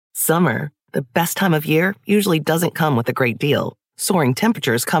Summer, the best time of year, usually doesn't come with a great deal. Soaring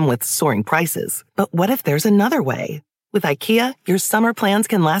temperatures come with soaring prices. But what if there's another way? With IKEA, your summer plans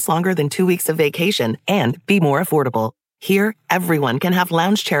can last longer than 2 weeks of vacation and be more affordable. Here, everyone can have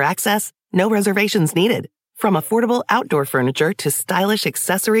lounge chair access, no reservations needed. From affordable outdoor furniture to stylish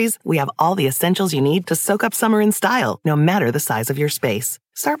accessories, we have all the essentials you need to soak up summer in style, no matter the size of your space.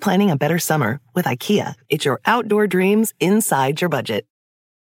 Start planning a better summer with IKEA. It's your outdoor dreams inside your budget.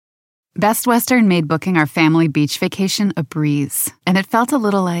 Best Western made booking our family beach vacation a breeze, and it felt a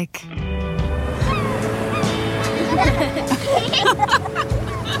little like...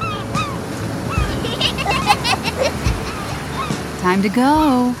 Time to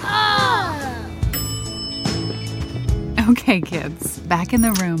go. Okay, kids, back in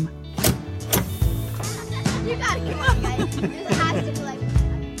the room. You gotta come on, guys. This has to be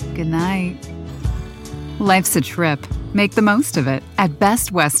like... Good night. Life's a trip. Make the most of it at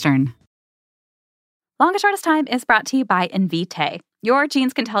Best Western. Longest Shortest Time is brought to you by Invitae. Your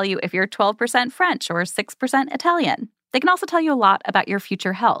genes can tell you if you're 12% French or 6% Italian. They can also tell you a lot about your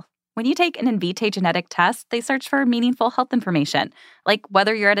future health. When you take an Invitae genetic test, they search for meaningful health information, like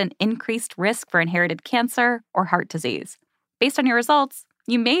whether you're at an increased risk for inherited cancer or heart disease. Based on your results,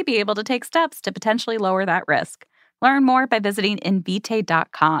 you may be able to take steps to potentially lower that risk. Learn more by visiting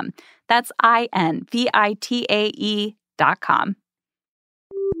Invitae.com. That's INVITAE.com.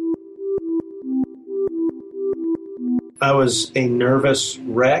 I was a nervous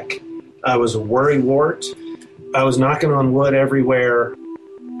wreck. I was a worrywart. I was knocking on wood everywhere.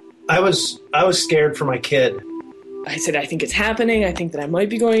 I was scared for my kid. I said, I think it's happening. I think that I might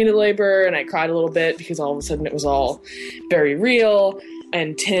be going into labor. And I cried a little bit because all of a sudden it was all very real.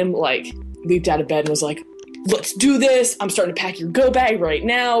 And Tim leaped out of bed and was like, let's do this. I'm starting to pack your go bag right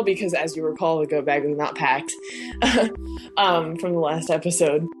now because, as you recall, the go bag was not packed from the last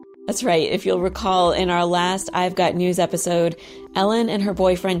episode. That's right. If you'll recall, in our last I've Got News episode, Ellen and her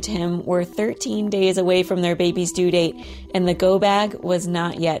boyfriend Tim were 13 days away from their baby's due date, and the go bag was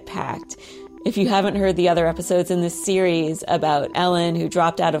not yet packed. If you haven't heard the other episodes in this series about Ellen, who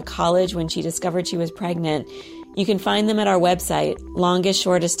dropped out of college when she discovered she was pregnant, you can find them at our website,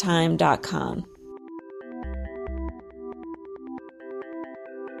 longestshortesttime.com.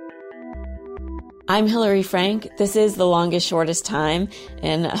 I'm Hillary Frank. This is The Longest Shortest Time.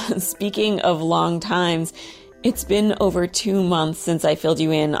 And speaking of long times, it's been over 2 months since I filled you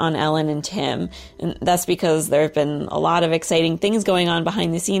in on Ellen and Tim. And that's because there have been a lot of exciting things going on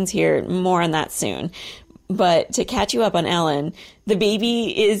behind the scenes here. More on that soon. But to catch you up on Ellen, the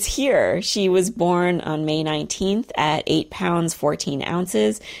baby is here. She was born on May 19th at 8 pounds, 14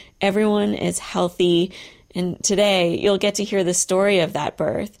 ounces. Everyone is healthy. And today you'll get to hear the story of that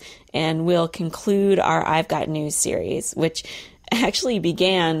birth, and we'll conclude our I've Got News series, which actually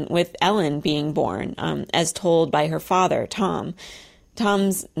began with Ellen being born, as told by her father, Tom.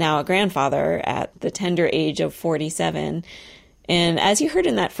 Tom's now a grandfather at the tender age of 47. And as you heard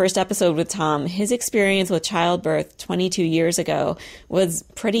in that first episode with Tom, his experience with childbirth 22 years ago was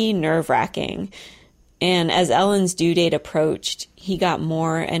pretty nerve-wracking. And as Ellen's due date approached, he got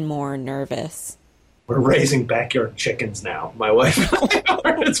more and more nervous. We're raising backyard chickens now, my wife and I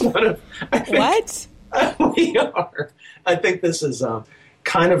are. It's one of... What? We are. I think this is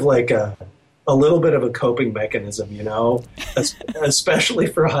kind of like a little bit of a coping mechanism, you know, especially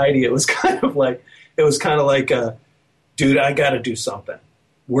for Heidi. It was kind of like, dude, I got to do something.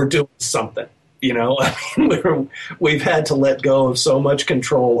 We're doing something, you know. I mean, we've had to let go of so much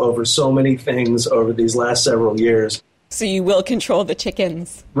control over so many things over these last several years. So you will control the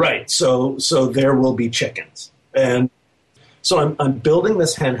chickens. Right. So there will be chickens. And so I'm building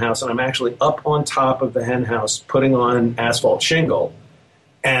this hen house, and I'm actually up on top of the hen house putting on asphalt shingle.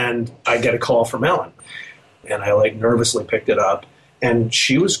 And I get a call from Ellen. And I nervously picked it up. And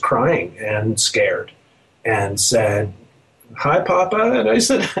she was crying and scared and said, "Hi, Papa." And I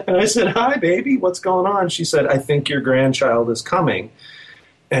said, "Hi, baby. What's going on?" She said, "I think your grandchild is coming."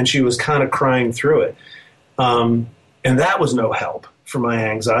 And she was kind of crying through it. And that was no help for my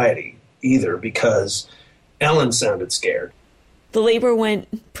anxiety either, because Ellen sounded scared. The labor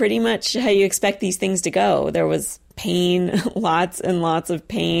went pretty much how you expect these things to go. There was pain, lots and lots of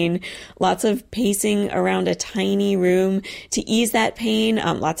pain, lots of pacing around a tiny room to ease that pain,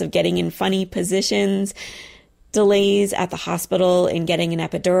 lots of getting in funny positions, delays at the hospital in getting an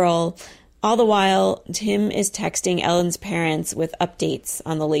epidural. All the while, Tim is texting Ellen's parents with updates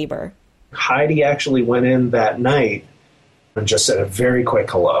on the labor. Heidi actually went in that night and just said a very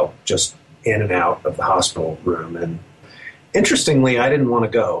quick hello, just in and out of the hospital room. And interestingly, I didn't want to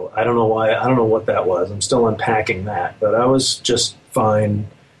go. I don't know why. I don't know what that was. I'm still unpacking that. But I was just fine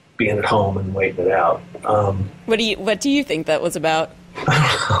being at home and waiting it out. What do you think that was about?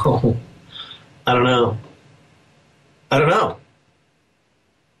 I don't know.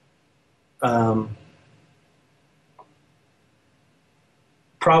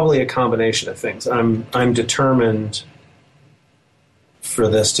 Probably a combination of things. I'm determined for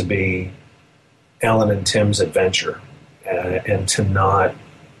this to be Ellen and Tim's adventure, and to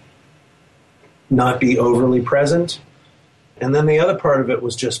not be overly present. And then the other part of it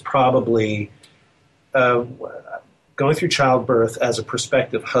was just probably going through childbirth as a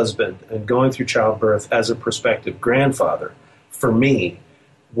prospective husband and going through childbirth as a prospective grandfather, for me,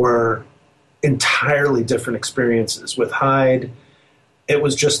 were entirely different experiences. With Hyde, it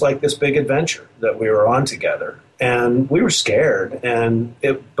was just like this big adventure that we were on together. And we were scared,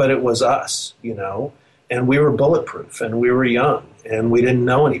 but it was us, and we were bulletproof, and we were young, and we didn't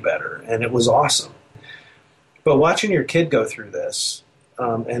know any better, and it was awesome. But watching your kid go through this,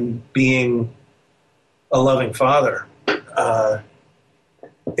 and being a loving father,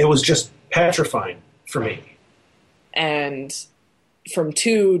 it was just petrifying for me. And from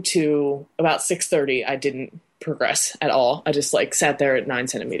 2 to about 6:30, I didn't progress at all. I just sat there at 9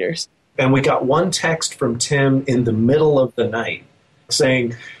 centimeters. And we got one text from Tim in the middle of the night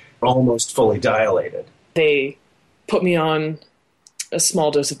saying almost fully dilated. They put me on a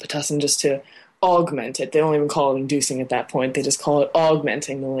small dose of Pitocin just to augment it. They don't even call it inducing at that point. They just call it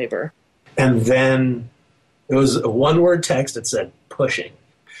augmenting the labor. And then it was a one-word text that said pushing.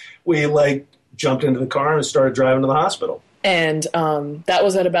 We jumped into the car and started driving to the hospital. And that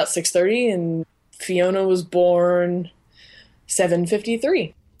was at about 6:30, and Fiona was born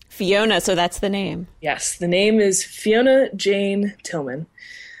 7:53. Fiona, so that's the name. Yes, the name is Fiona Jane Tillman.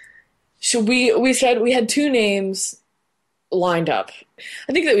 So we said we had 2 names lined up.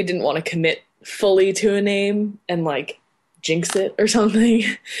 I think that we didn't want to commit fully to a name and jinx it or something.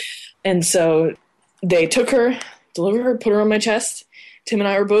 And so they took her, delivered her, put her on my chest. Tim and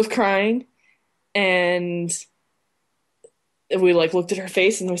I were both crying, and we looked at her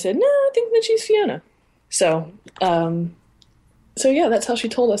face and we said, "No, I think that she's Fiona." So yeah, that's how she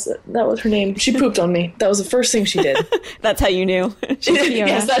told us that was her name. She pooped on me. That was the first thing she did. That's how you knew she's Fiona.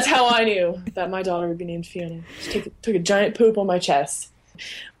 Yes, that's how I knew that my daughter would be named Fiona. She took a giant poop on my chest.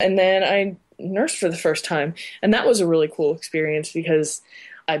 And then I nursed for the first time. And that was a really cool experience because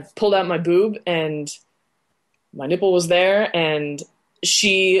I pulled out my boob and my nipple was there, and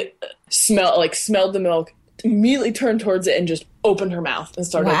she smelled the milk, immediately turned towards it and just opened her mouth and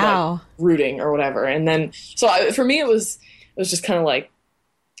started rooting or whatever. And then, for me, it was just kind of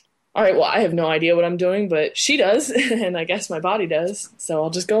all right, well, I have no idea what I'm doing, but she does, and I guess my body does, so I'll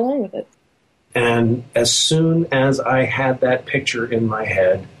just go along with it. And as soon as I had that picture in my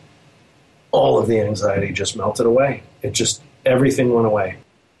head, all of the anxiety just melted away. Everything went away.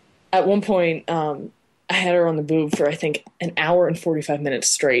 At one point, I had her on the boob for, I think, an hour and 45 minutes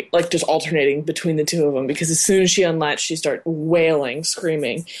straight, just alternating between the 2 of them, because as soon as she unlatched, she started wailing,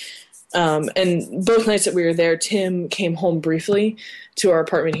 screaming. And both nights that we were there, Tim came home briefly to our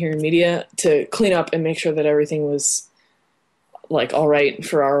apartment here in Media to clean up and make sure that everything was all right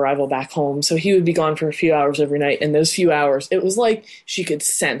for our arrival back home. So he would be gone for a few hours every night. And those few hours, it was like she could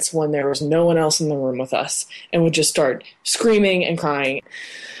sense when there was no one else in the room with us and would just start screaming and crying.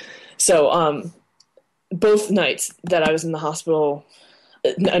 So, both nights that I was in the hospital,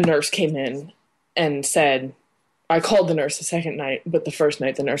 a nurse came in and said, I called the nurse the second night, but the first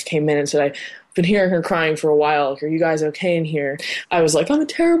night the nurse came in and said, I've been hearing her crying for a while. Are you guys okay in here? I was I'm a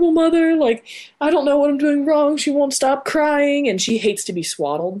terrible mother. I don't know what I'm doing wrong. She won't stop crying. And she hates to be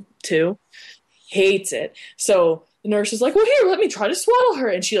swaddled too. Hates it. So the nurse is well, here, let me try to swaddle her.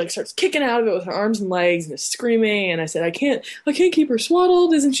 And she starts kicking out of it with her arms and legs and is screaming. And I said, I can't keep her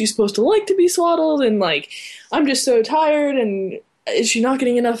swaddled. Isn't she supposed to like to be swaddled? And I'm just so tired. And is she not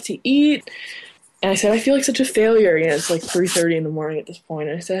getting enough to eat? And I said, I feel like such a failure. It's 3:30 in the morning at this point.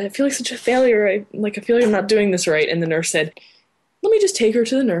 And I said, I feel like such a failure. I feel like I'm not doing this right. And the nurse said, let me just take her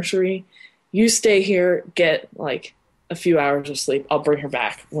to the nursery. You stay here, get a few hours of sleep. I'll bring her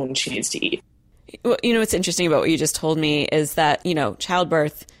back when she needs to eat. Well, what's interesting about what you just told me is that,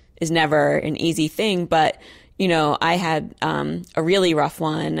 childbirth is never an easy thing, but, I had a really rough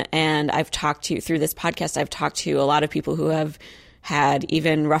one, and through this podcast, I've talked to a lot of people who have had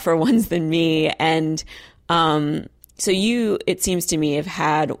even rougher ones than me. And so you, it seems to me, have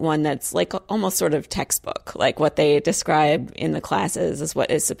had one that's almost sort of textbook, what they describe in the classes is what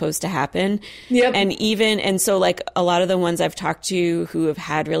is supposed to happen. Yep. And so a lot of the ones I've talked to who have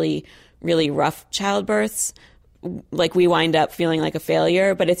had really, really rough childbirths like we wind up feeling like a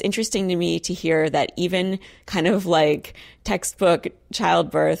failure. But it's interesting to me to hear that even kind of like textbook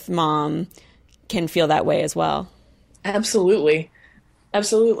childbirth mom can feel that way as well. Absolutely.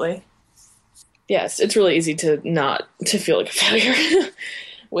 Absolutely. Yes, it's really easy to feel like a failure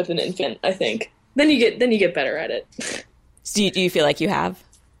with an infant, I think. Then you get better at it. Do you feel like you have?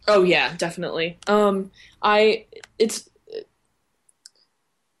 Oh yeah, definitely.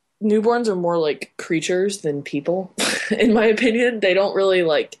 Newborns are more like creatures than people, in my opinion. They don't really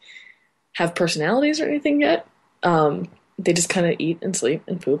like have personalities or anything yet. They just kind of eat and sleep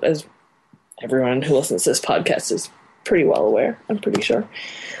and poop, as everyone who listens to this podcast is pretty well aware, I'm pretty sure.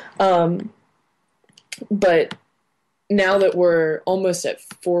 But now that we're almost at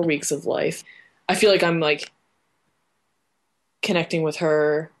 4 weeks of life, I feel like I'm like connecting with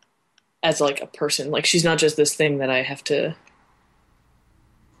her as like a person. Like she's not just this thing that I have to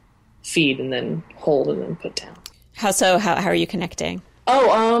feed and then hold and then put down. How so? How are you connecting?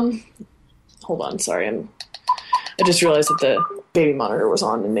 Oh, hold on. Sorry. I just realized that the baby monitor was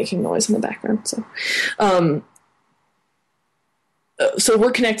on and making noise in the background. So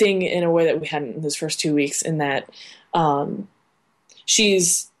we're connecting in a way that we hadn't in those first 2 weeks, in that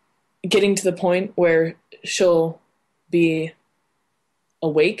she's getting to the point where she'll be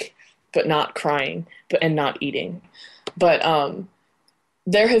awake but not crying and not eating. But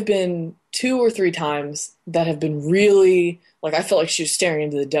there have been 2 or 3 times that have been really, like, I felt like she was staring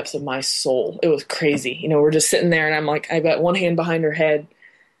into the depths of my soul. It was crazy. You know, we're just sitting there and I'm like, I've got one hand behind her head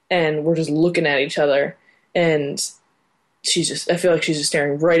and we're just looking at each other, and I feel like she's just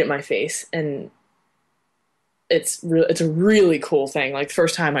staring right at my face, and it's a really cool thing. Like the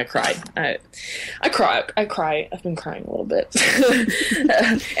first time I cried, I cry. I've been crying a little bit,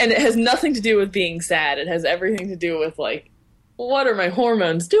 and it has nothing to do with being sad. It has everything to do with like, what are my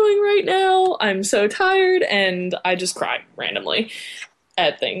hormones doing right now? I'm so tired, and I just cry randomly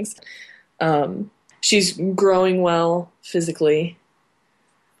at things. She's growing well physically.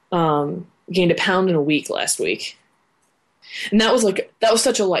 Gained 1 pound in a week last week. And that was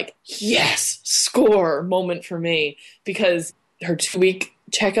such a like, yes, score moment for me, because her 2-week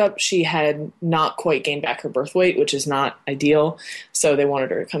checkup, she had not quite gained back her birth weight, which is not ideal. So they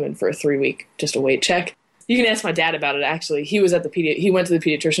wanted her to come in for a 3-week, just a weight check. You can ask my dad about it, actually. He was at he went to the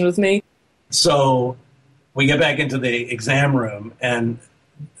pediatrician with me. So we get back into the exam room, and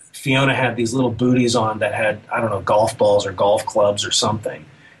Fiona had these little booties on that had, I don't know, golf balls or golf clubs or something.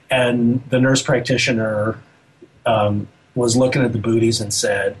 And the nurse practitioner was looking at the booties and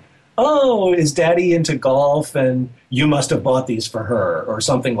said, "Oh, is Daddy into golf? And you must have bought these for her," or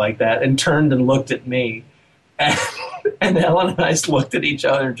something like that, and turned and looked at me. And Ellen and I looked at each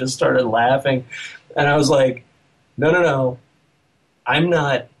other and just started laughing. And I was like, no, I'm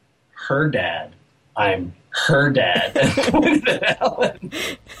not her dad. I'm her dad. And pointed at Ellen.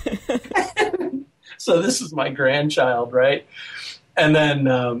 So this is my grandchild, right? And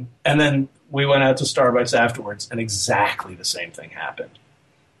then we went out to Starbucks afterwards, and exactly the same thing happened.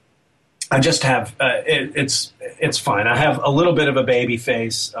 I just have it's fine. I have a little bit of a baby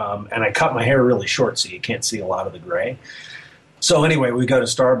face, and I cut my hair really short so you can't see a lot of the gray. So anyway, we go to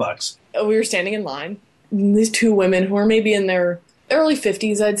Starbucks. We were standing in line. These 2 women who are maybe in their early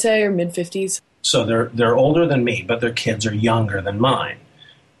 50s, I'd say, or mid 50s. So they're older than me, but their kids are younger than mine,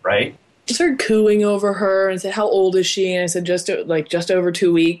 right? I started cooing over her and said, "How old is she?" And I said, just over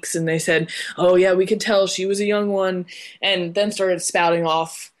 2 weeks. And they said, "Oh yeah, we could tell she was a young one." And then started spouting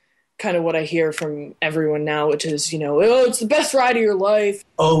off kind of what I hear from everyone now, which is, "Oh, it's the best ride of your life.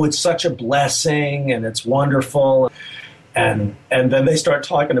 Oh, it's such a blessing and it's wonderful." And then they start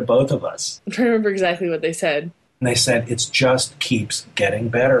talking to both of us. I'm trying to remember exactly what they said. And they said, "It just keeps getting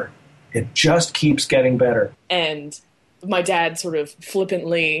better. It just keeps getting better." And my dad sort of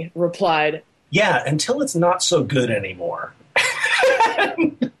flippantly replied, "Yeah, until it's not so good anymore."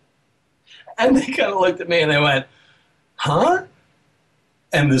 And they kind of looked at me and they went, "Huh?"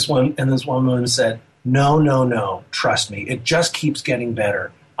 And this one woman said, No, trust me, it just keeps getting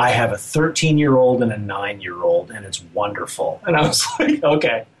better. I have a 13-year-old and a 9-year-old, and it's wonderful." And I was like,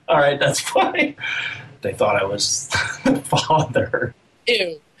 okay, all right, that's fine. They thought I was the father.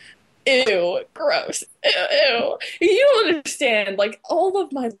 Ew, gross, ew. You don't understand, like, all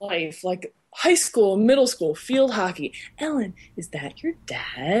of my life, like, high school, middle school, field hockey. "Ellen, is that your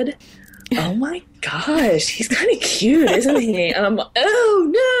dad? Oh my gosh, he's kind of cute, isn't he?" And I'm like,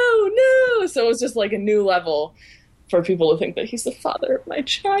 oh, no. So it was just like a new level for people to think that he's the father of my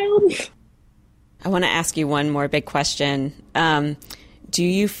child. I want to ask you one more big question. Do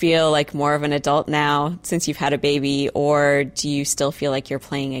you feel like more of an adult now since you've had a baby, or do you still feel like you're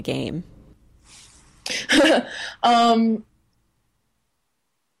playing a game?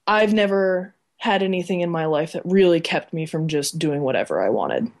 I've never had anything in my life that really kept me from just doing whatever I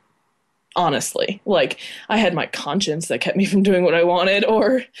wanted. Honestly, like I had my conscience that kept me from doing what I wanted,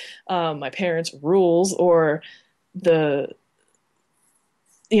 or my parents' rules, or my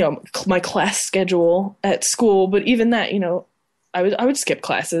class schedule at school. But even that, I would skip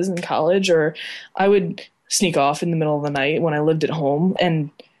classes in college, or I would sneak off in the middle of the night when I lived at home,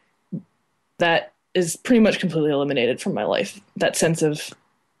 and that is pretty much completely eliminated from my life. That sense of,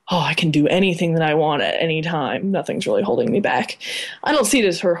 oh, I can do anything that I want at any time. Nothing's really holding me back. I don't see it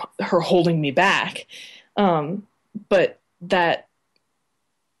as her holding me back, but that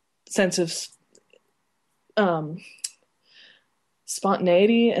sense of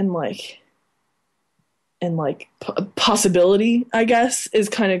spontaneity and possibility, I guess, is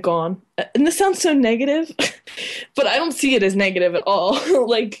kind of gone. And this sounds so negative, but I don't see it as negative at all.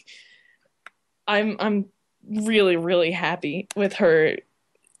 Like, I'm really, really happy with her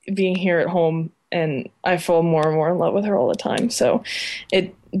being here at home, and I fall more and more in love with her all the time. So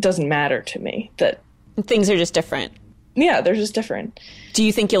it doesn't matter to me that things are just different. Yeah, they're just different. Do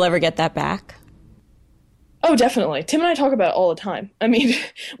you think you'll ever get that back? Oh, definitely. Tim and I talk about it all the time. I mean,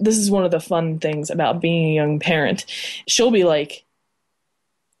 this is one of the fun things about being a young parent. She'll be like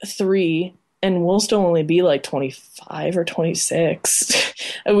 3 and we'll still only be like 25 or 26.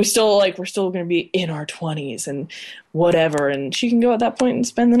 And we're still going to be in our 20s and whatever. And she can go at that point and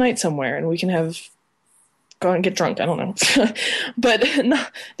spend the night somewhere, and we can go and get drunk. I don't know. But no,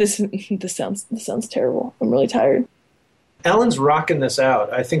 this sounds terrible. I'm really tired. Ellen's rocking this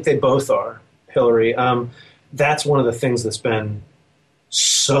out. I think they both are, Hillary. That's one of the things that's been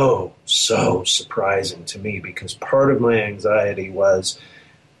so surprising to me, because part of my anxiety was,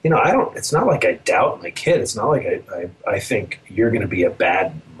 it's not like I doubt my kid. It's not like I think you're going to be a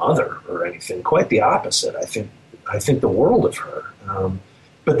bad mother or anything. Quite the opposite. I think the world of her.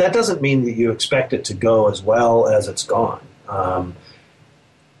 But that doesn't mean that you expect it to go as well as it's gone.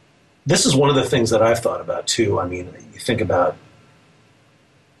 This is one of the things that I've thought about too. I mean, you think about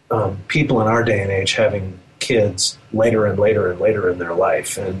people in our day and age having kids later and later and later in their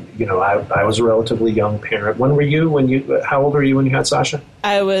life. And, I was a relatively young parent. How old were you when you had Sasha?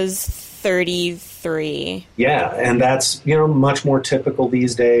 I was 33. Yeah. And that's, much more typical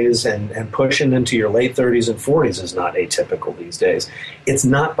these days, and pushing into your late 30s and 40s is not atypical these days. It's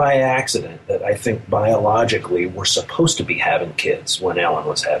not by accident that I think biologically we're supposed to be having kids when Ellen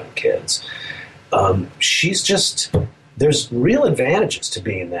was having kids. There's real advantages to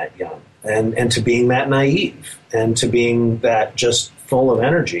being that young and to being that naive and to being that just full of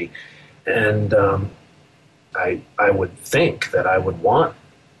energy. And I would think that I would want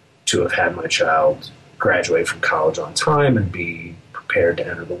to have had my child graduate from college on time and be prepared to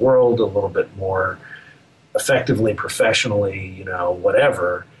enter the world a little bit more effectively, professionally,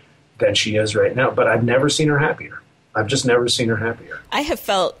 whatever, than she is right now. But I've never seen her happier. I've just never seen her happier. I have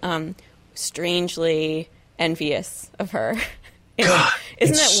felt strangely envious of her. God,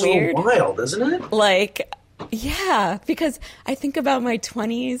 isn't that weird? So wild, isn't it? Like, yeah, because I think about my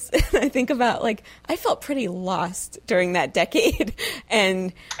 20s and I think about, I felt pretty lost during that decade.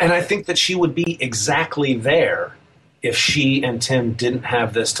 And I think that she would be exactly there if she and Tim didn't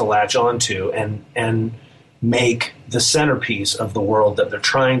have this to latch onto and make the centerpiece of the world that they're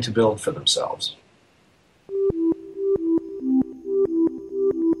trying to build for themselves.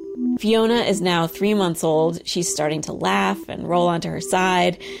 Fiona is now 3 months old. She's starting to laugh and roll onto her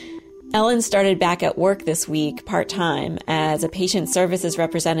side. Ellen started back at work this week part-time as a patient services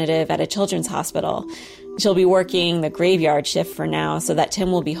representative at a children's hospital. She'll be working the graveyard shift for now so that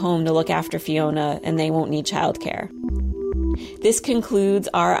Tim will be home to look after Fiona and they won't need childcare. This concludes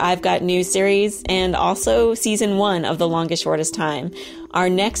our I've Got News series and also season 1 of The Longest Shortest Time. Our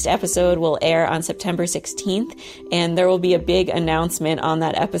next episode will air on September 16th, and there will be a big announcement on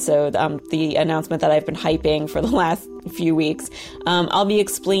that episode, the announcement that I've been hyping for the last few weeks. I'll be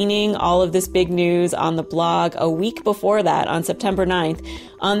explaining all of this big news on the blog a week before that, on September 9th.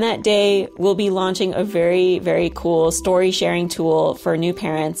 On that day, we'll be launching a very, very cool story sharing tool for new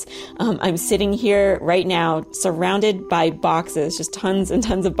parents. I'm sitting here right now surrounded by boxes, just tons and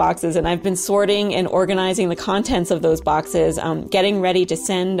tons of boxes, and I've been sorting and organizing the contents of those boxes, getting ready to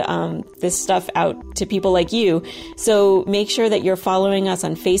send this stuff out to people like you. So make sure that you're following us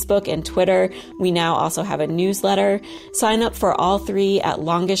on Facebook and Twitter. We now also have a newsletter. Sign up for all 3 at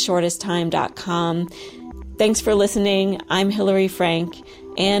longestshortesttime.com. Thanks for listening. I'm Hillary Frank.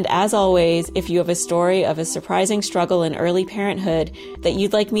 And as always, if you have a story of a surprising struggle in early parenthood that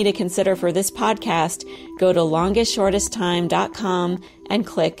you'd like me to consider for this podcast, go to longestshortesttime.com and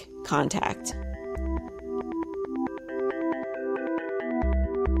click Contact.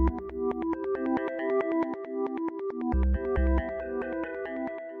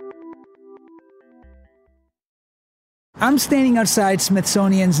 I'm standing outside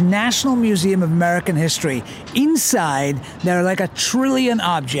Smithsonian's National Museum of American History. Inside, there are like 1 trillion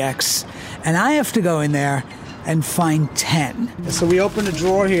objects, and I have to go in there and find 10. So we open a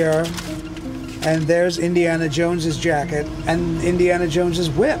drawer here, and there's Indiana Jones's jacket and Indiana Jones's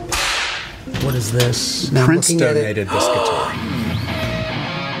whip. What is this? Now Prince donated this guitar.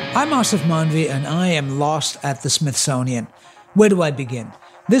 I'm Asif Manvi, and I am lost at the Smithsonian. Where do I begin?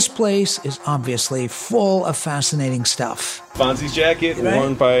 This place is obviously full of fascinating stuff. Fonzie's jacket,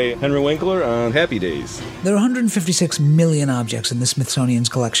 worn by Henry Winkler on Happy Days. There are 156 million objects in the Smithsonian's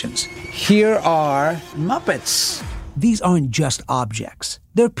collections. Here are Muppets. These aren't just objects.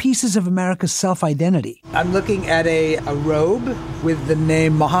 They're pieces of America's self-identity. I'm looking at a robe with the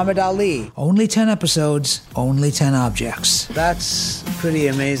name Muhammad Ali. Only 10 episodes, only 10 objects. That's pretty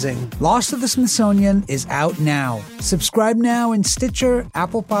amazing. Lost at the Smithsonian is out now. Subscribe now in Stitcher,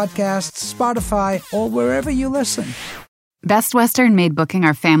 Apple Podcasts, Spotify, or wherever you listen. Best Western made booking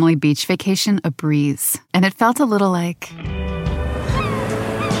our family beach vacation a breeze, and it felt a little like...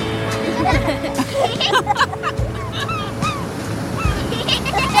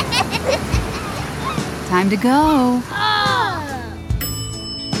 Time to go.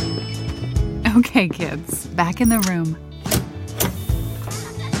 Okay, kids, back in the room.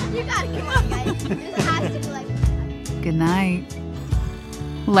 You gotta come on, guys. This has to be like... Good night.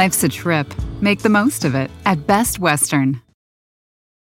 Life's a trip. Make the most of it at Best Western.